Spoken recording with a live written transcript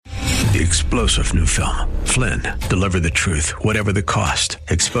The explosive new film, Flynn, deliver the truth, whatever the cost.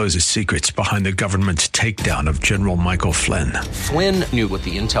 Exposes secrets behind the government's takedown of General Michael Flynn. Flynn knew what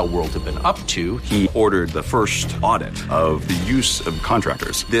the intel world had been up to. He ordered the first audit of the use of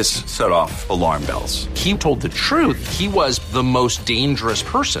contractors. This set off alarm bells. He told the truth. He was the most dangerous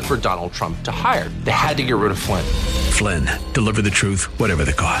person for Donald Trump to hire. They had to get rid of Flynn. Flynn, deliver the truth, whatever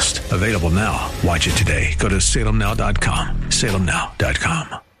the cost. Available now. Watch it today. Go to salemnow.com.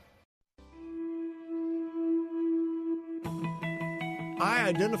 salemnow.com. I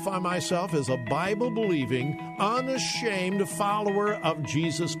identify myself as a Bible-believing, unashamed follower of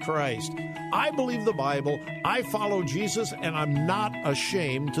Jesus Christ. I believe the Bible, I follow Jesus, and I'm not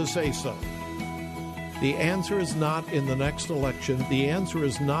ashamed to say so. The answer is not in the next election. The answer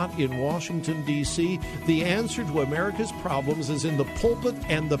is not in Washington, D.C. The answer to America's problems is in the pulpit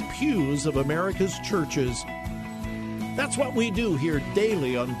and the pews of America's churches. That's what we do here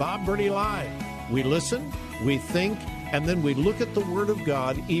daily on Bob Burney Live. We listen, we think, and then we look at the Word of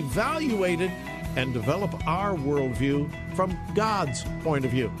God, evaluate it, and develop our worldview from God's point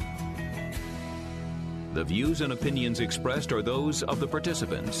of view. The views and opinions expressed are those of the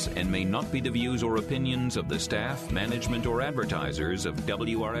participants and may not be the views or opinions of the staff, management, or advertisers of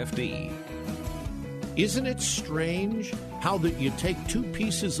WRFD. Isn't it strange how that you take two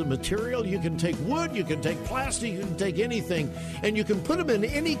pieces of material, you can take wood, you can take plastic, you can take anything, and you can put them in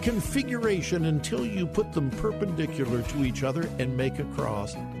any configuration until you put them perpendicular to each other and make a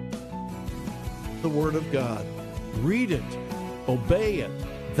cross. The Word of God. Read it. Obey it.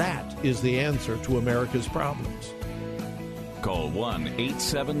 That is the answer to America's problems. Call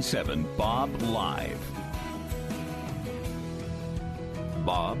 1-877-BOB-LIVE.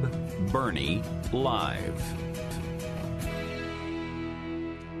 Bob Burney Live.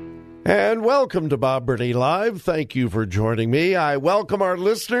 And welcome to Bob Burney Live. Thank you for joining me. I welcome our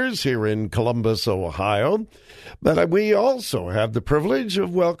listeners here in Columbus, Ohio. But we also have the privilege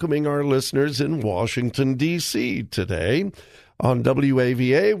of welcoming our listeners in Washington, D.C. today on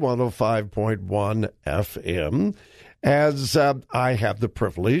WAVA 105.1 FM, as I have the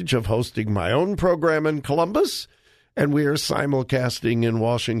privilege of hosting my own program in Columbus, and we are simulcasting in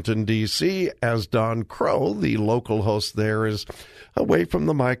Washington, D.C., as Don Crow, the local host there, is away from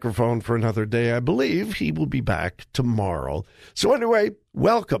the microphone for another day. I believe he will be back tomorrow. So anyway,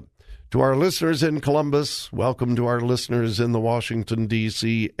 welcome to our listeners in Columbus. Welcome to our listeners in the Washington,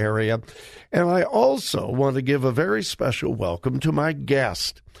 D.C. area. And I also want to give a very special welcome to my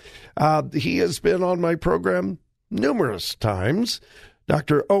guest. He has been on my program numerous times.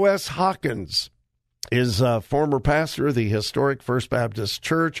 Dr. OS Hawkins is a former pastor of the historic First Baptist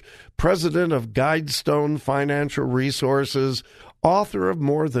Church, president of Guidestone Financial Resources, author of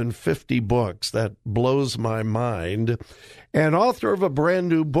more than 50 books. That blows my mind. And author of a brand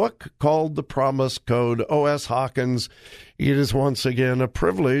new book called The Promise Code. OS Hawkins, it is once again a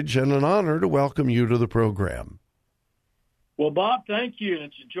privilege and an honor to welcome you to the program. Well, Bob, thank you. And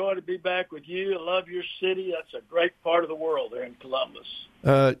it's a joy to be back with you. I love your city. That's a great part of the world there in Columbus.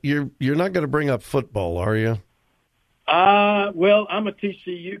 You're not going to bring up football, are you? Well, I'm a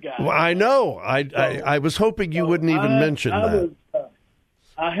TCU guy. Well, I know. I was hoping you wouldn't even mention that.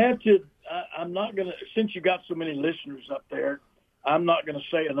 I'm not going to, since you got so many listeners up there, I'm not going to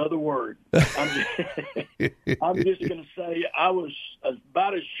say another word. I'm just going to say I was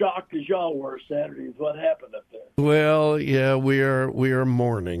about as shocked as y'all were Saturday with what happened up there. Well, yeah, we are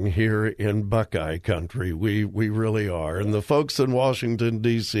mourning here in Buckeye country. We really are. And the folks in Washington,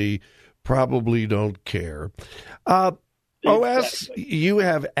 D.C. probably don't care. OS, you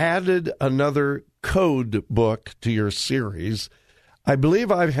have added another code book to your series. I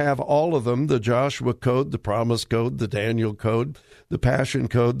believe I have all of them, the Joshua Code, the Promise Code, the Daniel Code, the Passion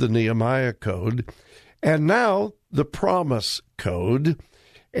Code, the Nehemiah Code, and now the Promise Code.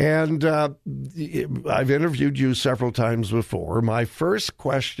 And I've interviewed you several times before. My first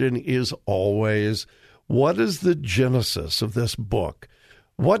question is always, what is the genesis of this book?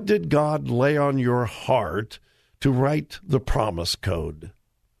 What did God lay on your heart to write the Promise Code?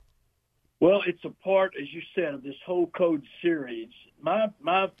 Well, it's a part, as you said, of this whole code series. My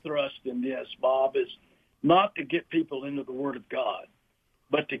thrust in this, Bob, is not to get people into the Word of God,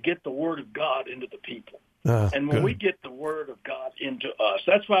 but to get the Word of God into the people. And when we get the Word of God into us,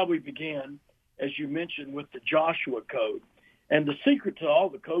 that's why we began, as you mentioned, with the Joshua Code. And the secret to all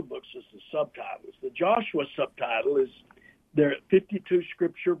the code books is the subtitles. The Joshua subtitle is there are 52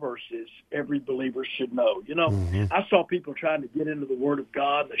 scripture verses every believer should know. You know, I saw people trying to get into the Word of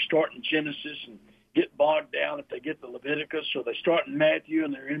God. They start in Genesis and get bogged down if they get to Leviticus, so they start in Matthew,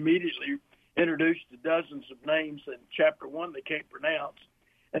 and they're immediately introduced to dozens of names in chapter 1 they can't pronounce.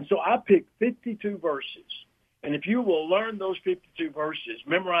 And so I picked 52 verses. And if you will learn those 52 verses,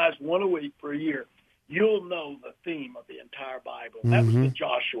 memorize one a week for a year, you'll know the theme of the entire Bible. That was the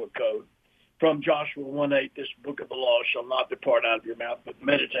Joshua Code. From Joshua 1:8, this book of the law shall not depart out of your mouth, but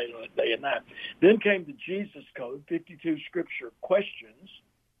meditate on it day and night. Then came the Jesus Code, 52 scripture questions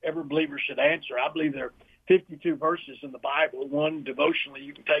every believer should answer. I believe there are 52 verses in the Bible, one devotionally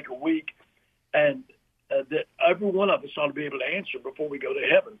you can take a week, and that every one of us ought to be able to answer before we go to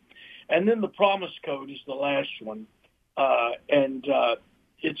heaven. And then the Promise Code is the last one, and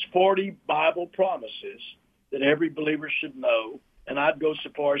it's 40 Bible promises that every believer should know, and I'd go so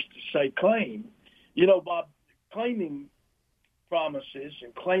far as to say claim. You know, Bob, claiming promises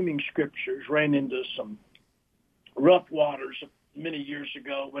and claiming scriptures ran into some rough waters many years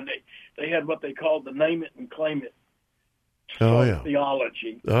ago when they had what they called the name it and claim it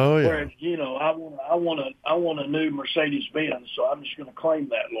theology. Whereas, you know, I want a new Mercedes-Benz, so I'm just going to claim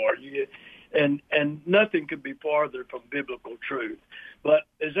that, Lord. And nothing could be farther from biblical truth. But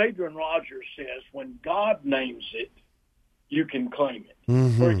as Adrian Rogers says, when God names it, you can claim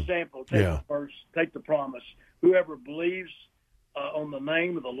it. For example, take the promise: whoever believes on the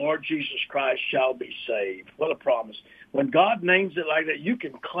name of the Lord Jesus Christ shall be saved. What a promise! When God names it like that, you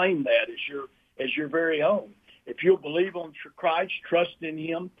can claim that as your very own. If you'll believe on Christ, trust in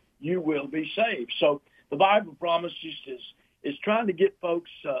Him, you will be saved. So the Bible promises is trying to get folks.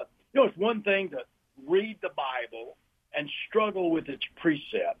 It's one thing to read the Bible and struggle with its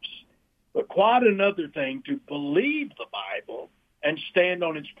precepts, but quite another thing to believe the Bible and stand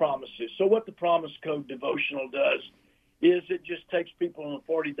on its promises. So what the Promise Code devotional does is it just takes people on a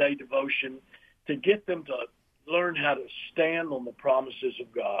 40-day devotion to get them to learn how to stand on the promises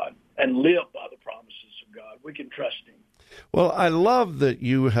of God and live by the promises of God. We can trust Him. Well, I love that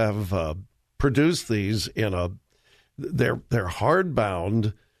you have produced these they're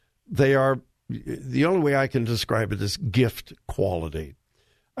hardbound. They are, the only way I can describe it is gift quality.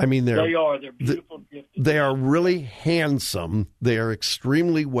 I mean, they're beautiful gifts. They are really handsome. They are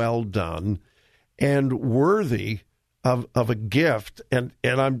extremely well done and worthy of a gift. And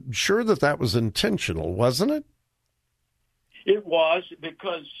I'm sure that was intentional, wasn't it? It was,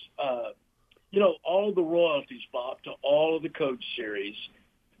 because, all the royalties, Bob, to all of the Code series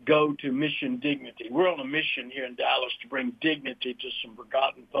go to Mission Dignity. We're on a mission here in Dallas to bring dignity to some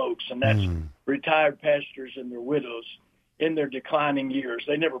forgotten folks, and that's retired pastors and their widows in their declining years.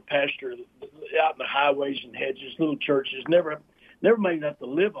 They never pastored out in the highways and hedges, little churches, never made enough to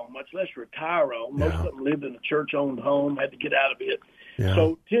live on, much less retire on. Most of them lived in a church-owned home, had to get out of it. Yeah.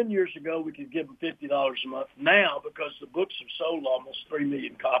 So 10 years ago, we could give them $50 a month. Now, because the books have sold almost 3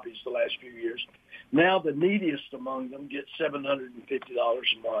 million copies the last few years, now the neediest among them get $750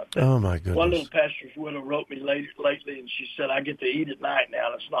 a month. Oh, my goodness. One little pastor's widow wrote me lately, and she said, I get to eat at night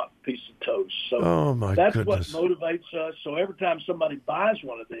now, and it's not a piece of toast. So that's what motivates us. So every time somebody buys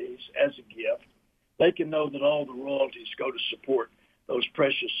one of these as a gift, they can know that all the royalties go to support those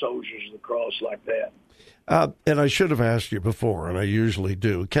precious soldiers of the cross like that. And I should have asked you before, and I usually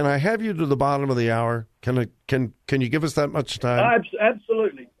do. Can I have you to the bottom of the hour? Can you give us that much time?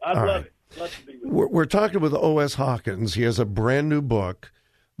 Absolutely. I'd love it. Love to be with you. We're talking with OS Hawkins. He has a brand new book,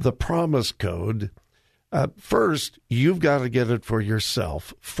 The Promise Code. First, you've got to get it for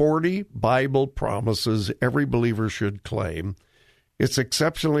yourself. 40 Bible promises every believer should claim. It's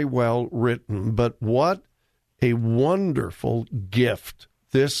exceptionally well written, but what a wonderful gift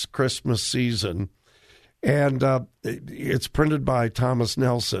this Christmas season. And it's printed by Thomas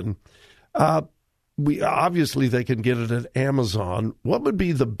Nelson. Obviously, they can get it at Amazon. What would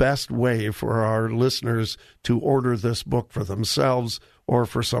be the best way for our listeners to order this book for themselves or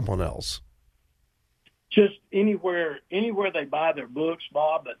for someone else? Just anywhere they buy their books,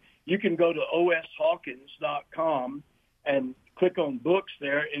 Bob. But you can go to oshawkins.com and click on books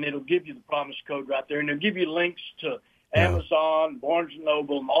there, and it'll give you the Promise Code right there. And it'll give you links to Amazon, Barnes &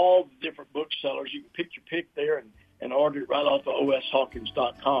 Noble, and all the different booksellers. You can pick your pick there and order it right off of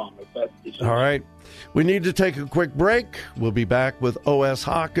oshawkins.com. All right. We need to take a quick break. We'll be back with O.S.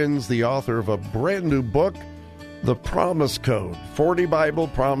 Hawkins, the author of a brand new book, The Promise Code, 40 Bible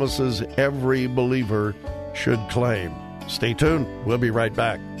promises every believer should claim. Stay tuned. We'll be right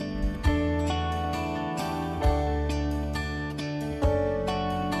back.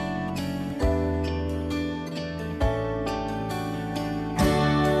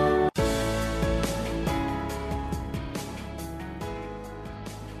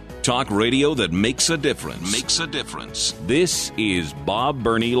 Talk radio that makes a difference. This is Bob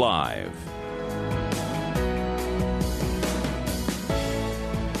Burney Live.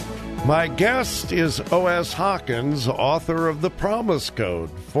 My guest is OS Hawkins, author of The Promise Code,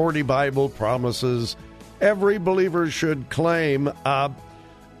 40 Bible Promises Every Believer Should Claim.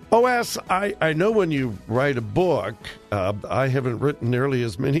 OS, I know when you write a book, I haven't written nearly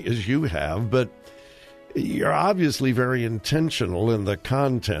as many as you have, but you're obviously very intentional in the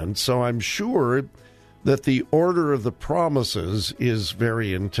content, so I'm sure that the order of the promises is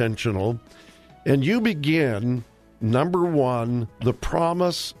very intentional. And you begin, number one, the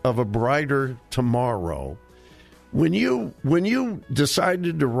promise of a brighter tomorrow. When you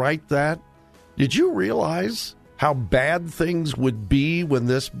decided to write that, did you realize how bad things would be when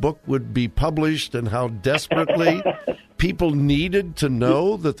this book would be published and how desperately people needed to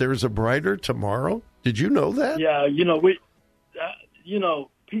know that there's a brighter tomorrow? Did you know that? Yeah,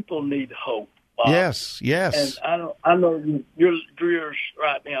 people need hope. Yes. And I know you're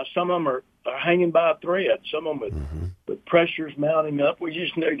right now. Some of them are hanging by a thread. Some of them with pressures mounting up. We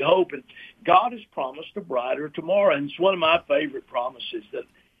just need hope. And God has promised a brighter tomorrow. And it's one of my favorite promises that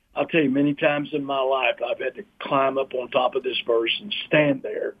I'll tell you many times in my life I've had to climb up on top of this verse and stand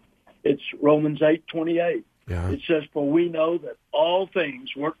there. It's Romans 8:28. Yeah. It says, "For we know that all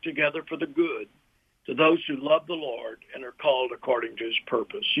things work together for the good to those who love the Lord and are called according to his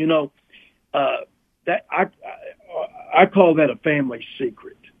purpose." That I call that a family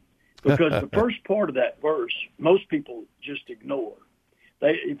secret, because the first part of that verse most people just ignore.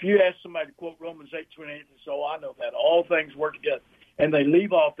 If you ask somebody to quote Romans 8:28, they say, "Oh, I know that all things work together," and they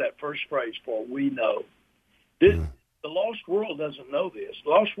leave off that first phrase, "For we know." The lost world doesn't know this. The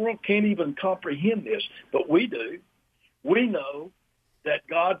lost world can't even comprehend this, but we do. We know that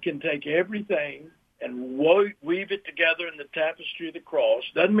God can take everything and weave it together in the tapestry of the cross.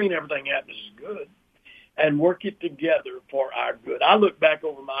 Doesn't mean everything happens is good. And work it together for our good. I look back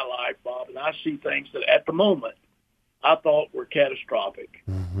over my life, Bob, and I see things that at the moment I thought were catastrophic.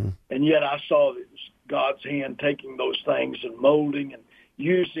 And yet I saw it was God's hand taking those things and molding and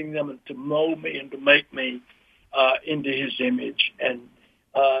using them to mold me and to make me into his image. And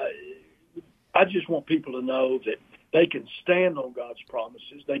I just want people to know that they can stand on God's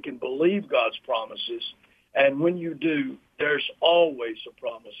promises. They can believe God's promises. And when you do, there's always a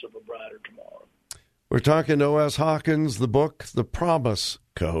promise of a brighter tomorrow. We're talking OS Hawkins, the book, The Promise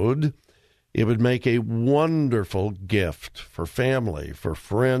Code. It would make a wonderful gift for family, for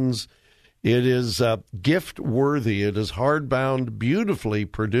friends. It is gift worthy. It is hardbound, beautifully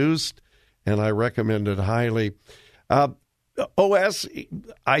produced, and I recommend it highly. OS,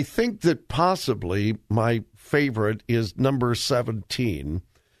 I think that possibly my favorite is number 17,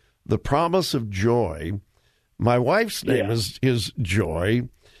 The Promise of Joy. My wife's name is Joy,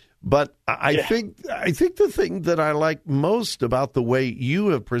 but I think the thing that I like most about the way you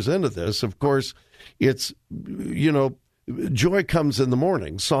have presented this, of course, it's, joy comes in the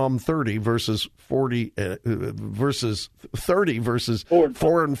morning. Psalm 30 verses 40 verses 30 verses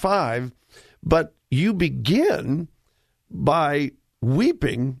 4 and 5, but you begin by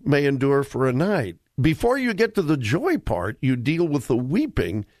weeping may endure for a night. Before you get to the joy part, you deal with the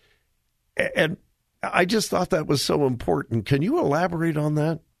weeping, and I just thought that was so important. Can you elaborate on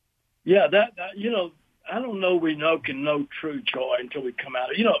that? Yeah, I don't know we can know true joy until we come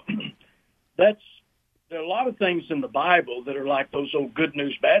out of there are a lot of things in the Bible that are like those old good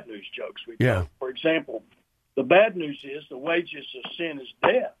news, bad news jokes we tell. For example, the bad news is the wages of sin is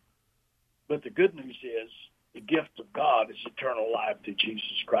death, but the good news is the gift of God is eternal life through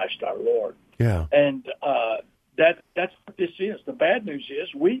Jesus Christ our Lord. Yeah. And that's what this is. The bad news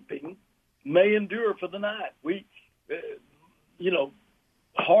is weeping may endure for the night.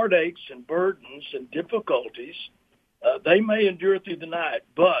 Heartaches and burdens and difficulties, they may endure through the night.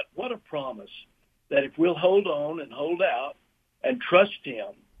 But what a promise that if we'll hold on and hold out and trust him,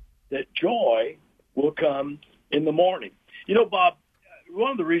 that joy will come in the morning. Bob,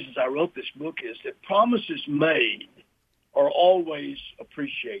 one of the reasons I wrote this book is that promises made are always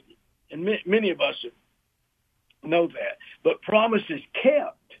appreciated. And many of us know that. But promises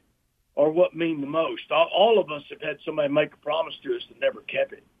kept are what mean the most. All of us have had somebody make a promise to us that never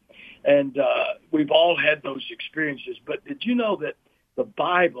kept it. And we've all had those experiences. But did you know that the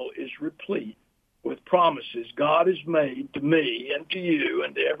Bible is replete with promises God has made to me and to you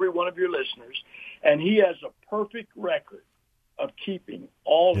and to every one of your listeners, and he has a perfect record of keeping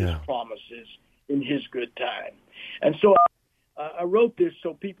all his promises in his good time. And so I wrote this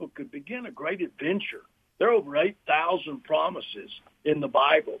so people could begin a great adventure. There are over 8,000 promises in the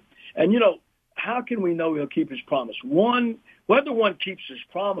Bible. And, how can we know he'll keep his promise? Whether one keeps his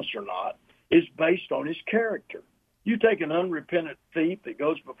promise or not is based on his character. You take an unrepentant thief that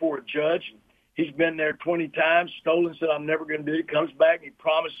goes before a judge and He's been there 20 times, stolen, said, I'm never going to do it. Comes back, and he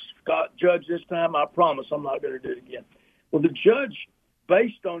promised, Scott, Judge, this time I promise I'm not going to do it again. Well, the judge,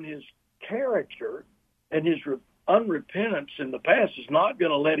 based on his character and his unrepentance in the past, is not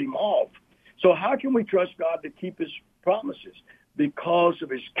going to let him off. So how can we trust God to keep his promises? Because of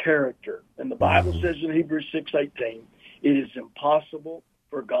his character. And the Bible says in Hebrews 6:18, it is impossible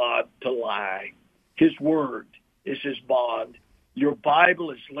for God to lie. His word is his bond. Your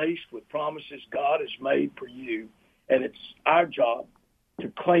Bible is laced with promises God has made for you, and it's our job to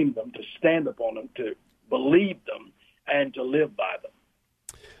claim them, to stand upon them, to believe them, and to live by them.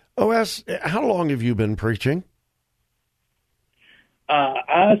 OS, how long have you been preaching?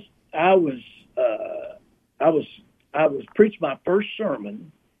 I preached my first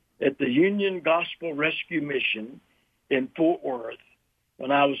sermon at the Union Gospel Rescue Mission in Fort Worth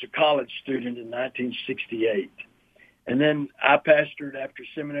when I was a college student in 1968. And then I pastored after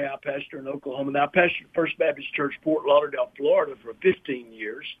seminary. I pastored in Oklahoma. And I pastored First Baptist Church, Fort Lauderdale, Florida, for 15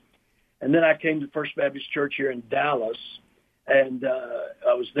 years. And then I came to First Baptist Church here in Dallas, and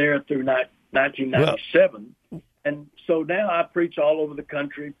I was there through 1997. Well, and so now I preach all over the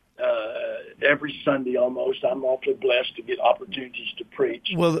country every Sunday almost. I'm awfully blessed to get opportunities to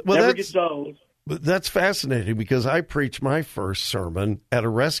preach. Well, Never gets old. That's fascinating because I preached my first sermon at a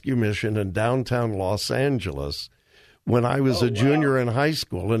rescue mission in downtown Los Angeles when I was a junior in high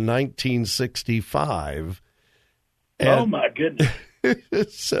school in 1965. Oh, my goodness.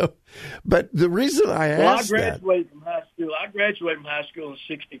 But the reason I asked I graduated from high school. I graduated from high school in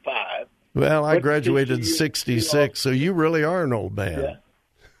 65. Well, I graduated in 66, so you really are an old man. Yeah.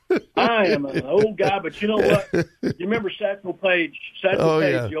 I am an old guy, but you know what? You remember Satchel Paige?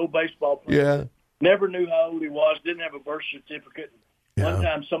 Yeah. The old baseball player. Yeah. Never knew how old he was, didn't have a birth certificate. Yeah. One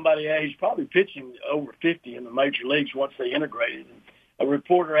time somebody, he's probably pitching over 50 in the major leagues once they integrated. And a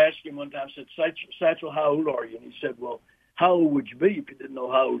reporter asked him one time, said, Satchel, how old are you? And he said, well, how old would you be if you didn't know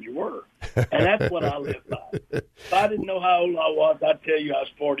how old you were? And that's what I live by. If I didn't know how old I was, I'd tell you I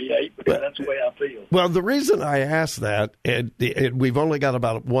was 48 because that's the way I feel. Well, the reason I asked that, and we've only got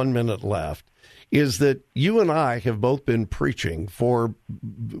about 1 minute left, is that you and I have both been preaching for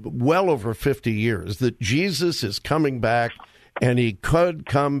well over 50 years that Jesus is coming back and he could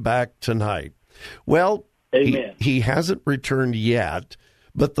come back tonight. Well, Amen. He hasn't returned yet,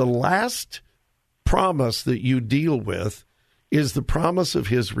 but the last promise that you deal with is the promise of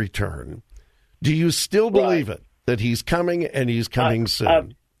his return. Do you still believe it, that he's coming and he's coming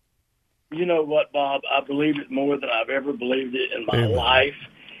soon? You know what, Bob? I believe it more than I've ever believed it in my life.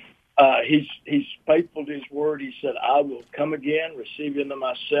 He's faithful to his word. He said, I will come again, receive you into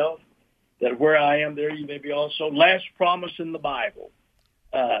myself, that where I am, there you may be also. Last promise in the Bible,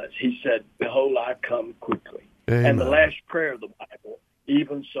 he said, behold, I come quickly. Amen. And the last prayer of the Bible,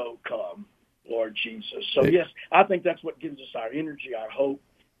 even so come, Lord Jesus. So, yes, I think that's what gives us our energy, our hope,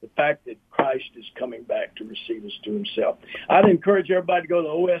 the fact that Christ is coming back to receive us to himself. I'd encourage everybody to go to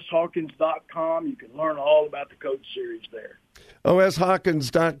oshawkins.com. You can learn all about the code series there.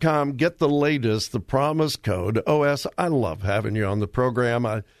 oshawkins.com. Get the latest, the promise code. OS, I love having you on the program.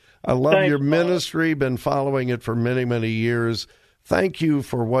 I love your ministry, been following it for many, many years. Thank you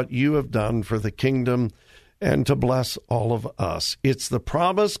for what you have done for the kingdom and to bless all of us. It's the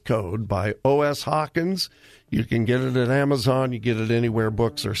Promise Code by OS Hawkins. You can get it at Amazon. You get it anywhere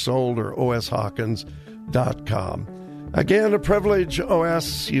books are sold, or oshawkins.com. Again, a privilege,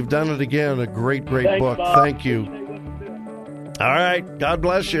 OS. You've done it again. A great, great Thanks, book. Bob. Thank you. All right. God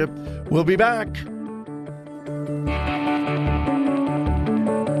bless you. We'll be back.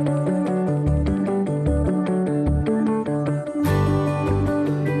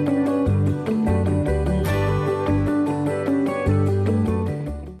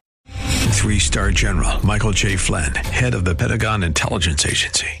 Three-star General Michael J. Flynn, head of the Pentagon Intelligence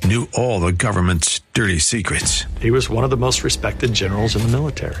Agency, knew all the government's dirty secrets. He was one of the most respected generals in the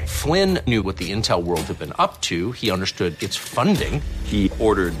military. Flynn knew what the intel world had been up to. He understood its funding. He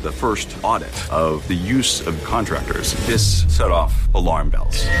ordered the first audit of the use of contractors. This set off alarm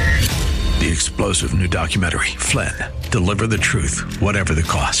bells. The explosive new documentary, Flynn, Deliver the Truth, Whatever the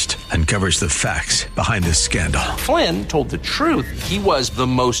Cost, uncovers the facts behind this scandal. Flynn told the truth. He was the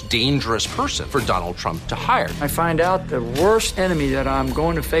most dangerous person for Donald Trump to hire. I find out the worst enemy that I'm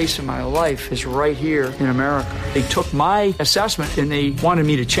going to face in my life is right here in America. They took my assessment and they wanted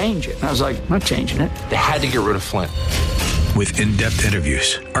me to change it. And I was like, I'm not changing it. They had to get rid of Flynn. With in-depth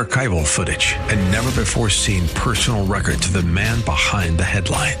interviews, archival footage, and never-before-seen personal records of the man behind the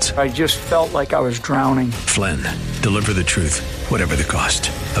headlines. I just felt like I was drowning. Flynn, Deliver the Truth, Whatever the Cost.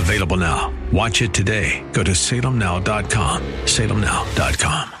 Available now. Watch it today. Go to salemnow.com.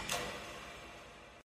 salemnow.com.